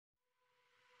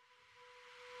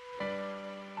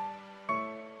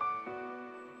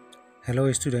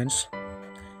Hello students,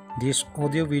 this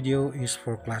audio video is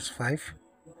for class 5,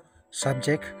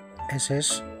 subject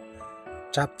SS,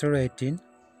 chapter 18,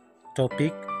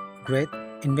 topic Great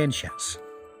Inventions.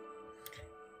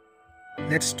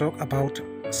 Let's talk about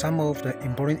some of the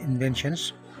important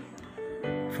inventions.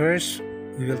 First,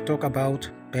 we will talk about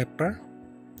paper.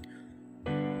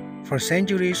 For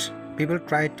centuries, people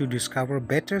tried to discover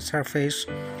better surface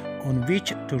on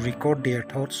which to record their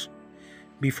thoughts.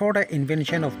 Before the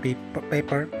invention of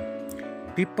paper,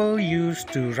 people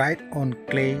used to write on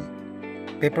clay,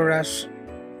 papyrus,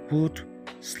 wood,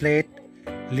 slate,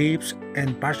 leaves,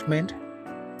 and parchment.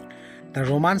 The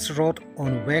Romans wrote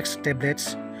on wax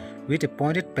tablets with a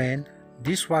pointed pen.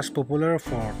 This was popular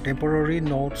for temporary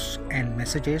notes and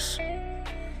messages.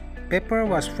 Paper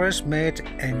was first made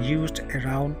and used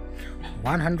around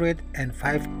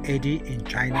 105 AD in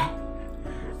China.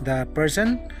 The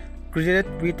person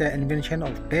credited with the invention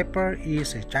of paper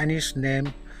is a Chinese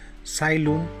named Cai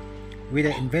Lun. With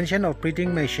the invention of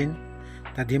printing machine,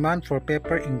 the demand for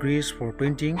paper increased for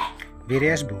printing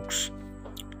various books.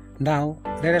 Now,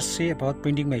 let us see about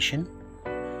printing machine.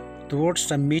 Towards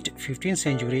the mid-15th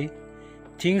century,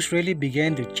 things really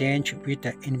began to change with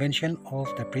the invention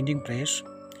of the printing press.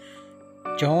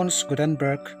 Johannes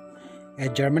Gutenberg, a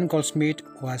German goldsmith,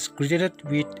 was credited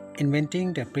with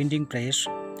inventing the printing press.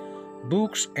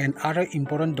 Books and other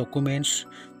important documents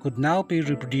could now be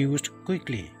reproduced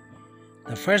quickly.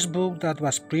 The first book that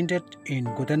was printed in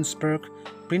Gutenberg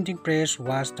printing press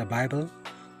was the Bible,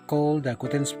 called the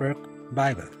Gutenberg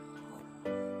Bible.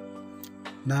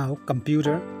 Now,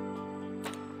 computer.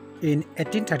 In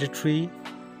 1833,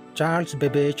 Charles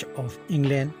Babbage of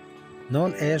England,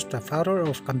 known as the father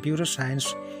of computer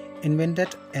science,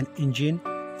 invented an engine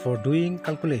for doing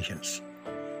calculations.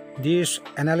 This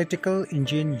analytical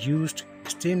engine used a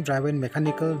steam-driven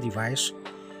mechanical device.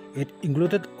 It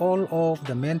included all of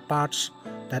the main parts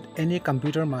that any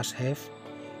computer must have: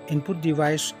 input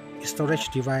device, storage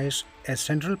device, a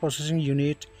central processing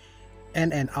unit,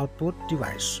 and an output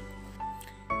device.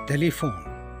 Telephone.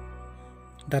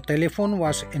 The telephone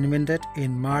was invented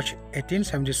in March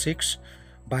 1876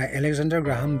 by Alexander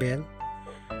Graham Bell.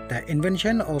 The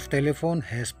invention of telephone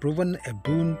has proven a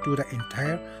boon to the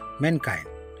entire mankind.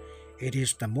 It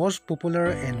is the most popular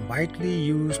and widely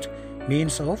used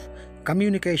means of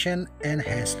communication and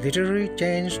has literally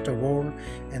changed the world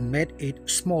and made it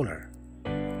smaller.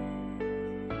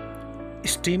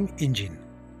 Steam engine.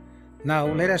 Now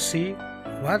let us see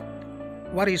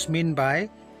what is meant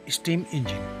by steam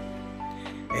engine.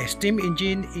 A steam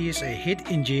engine is a heat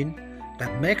engine that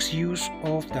makes use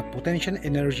of the potential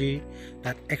energy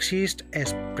that exists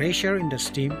as pressure in the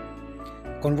steam,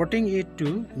 converting it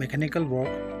to mechanical work.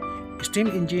 Steam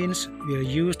engines were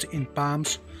used in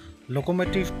pumps,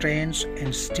 locomotive trains,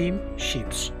 and steam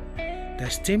ships. The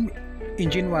steam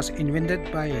engine was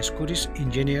invented by a Scottish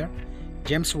engineer,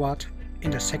 James Watt, in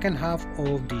the second half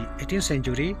of the 18th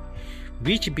century,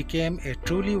 which became a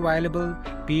truly valuable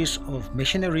piece of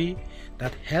machinery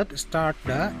that helped start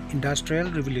the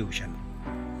Industrial Revolution.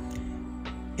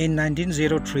 In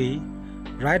 1903,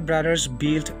 Wright brothers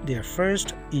built their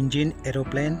first engine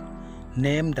aeroplane,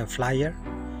 named the Flyer.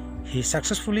 He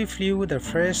successfully flew the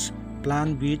first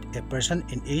plane with a person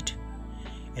in it.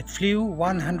 It flew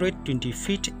 120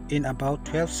 feet in about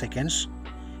 12 seconds.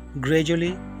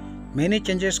 Gradually, many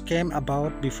changes came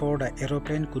about before the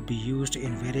aeroplane could be used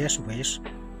in various ways.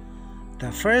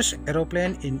 The first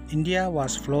aeroplane in India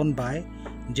was flown by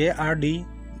J.R.D.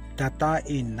 Datta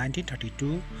in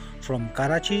 1932 from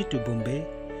Karachi to Bombay.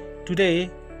 Today,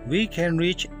 we can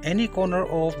reach any corner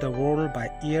of the world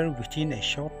by air within a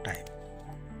short time.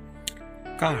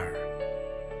 Car.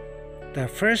 The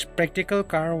first practical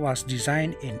car was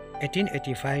designed in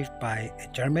 1885 by a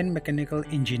German mechanical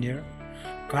engineer,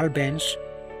 Carl Benz.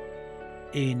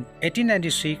 In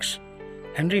 1896,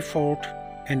 Henry Ford,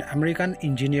 an American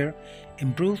engineer,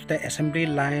 improved the assembly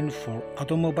line for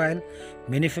automobile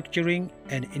manufacturing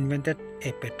and invented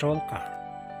a petrol car.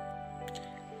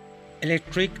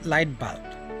 Electric light bulb.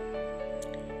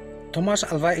 Thomas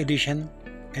Alva Edison,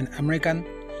 an American,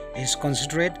 is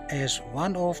considered as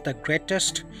one of the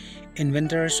greatest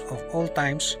inventors of all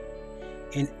times.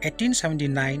 In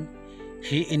 1879,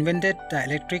 he invented the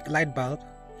electric light bulb.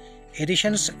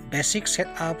 Edison's basic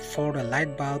setup for the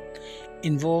light bulb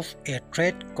involved a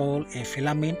thread called a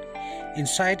filament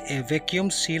inside a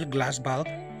vacuum-sealed glass bulb.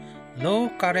 Low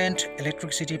current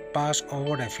electricity passed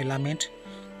over the filament,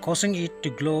 causing it to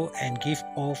glow and give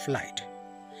off light.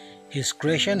 His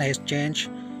creation has changed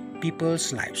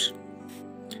people's lives.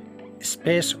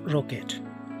 Space rocket.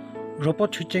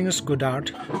 Robert Hutchins Goddard,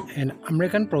 an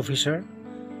American professor,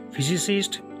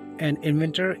 physicist, an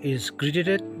inventor is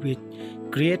credited with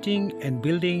creating and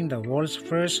building the world's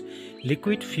first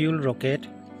liquid fuel rocket.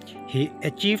 He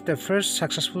achieved the first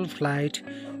successful flight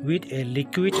with a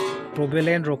liquid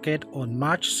propellant rocket on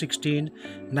March 16,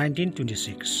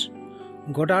 1926.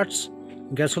 Goddard's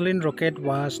gasoline rocket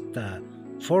was the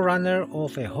forerunner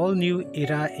of a whole new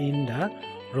era in the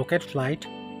rocket flight.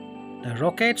 The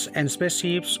rockets and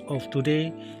spaceships of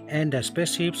today and the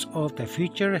spaceships of the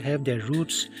future have their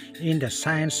roots in the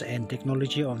science and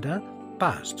technology of the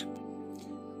past.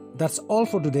 That's all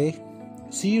for today.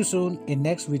 See you soon in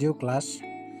next video class.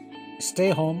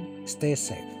 Stay home, stay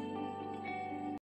safe.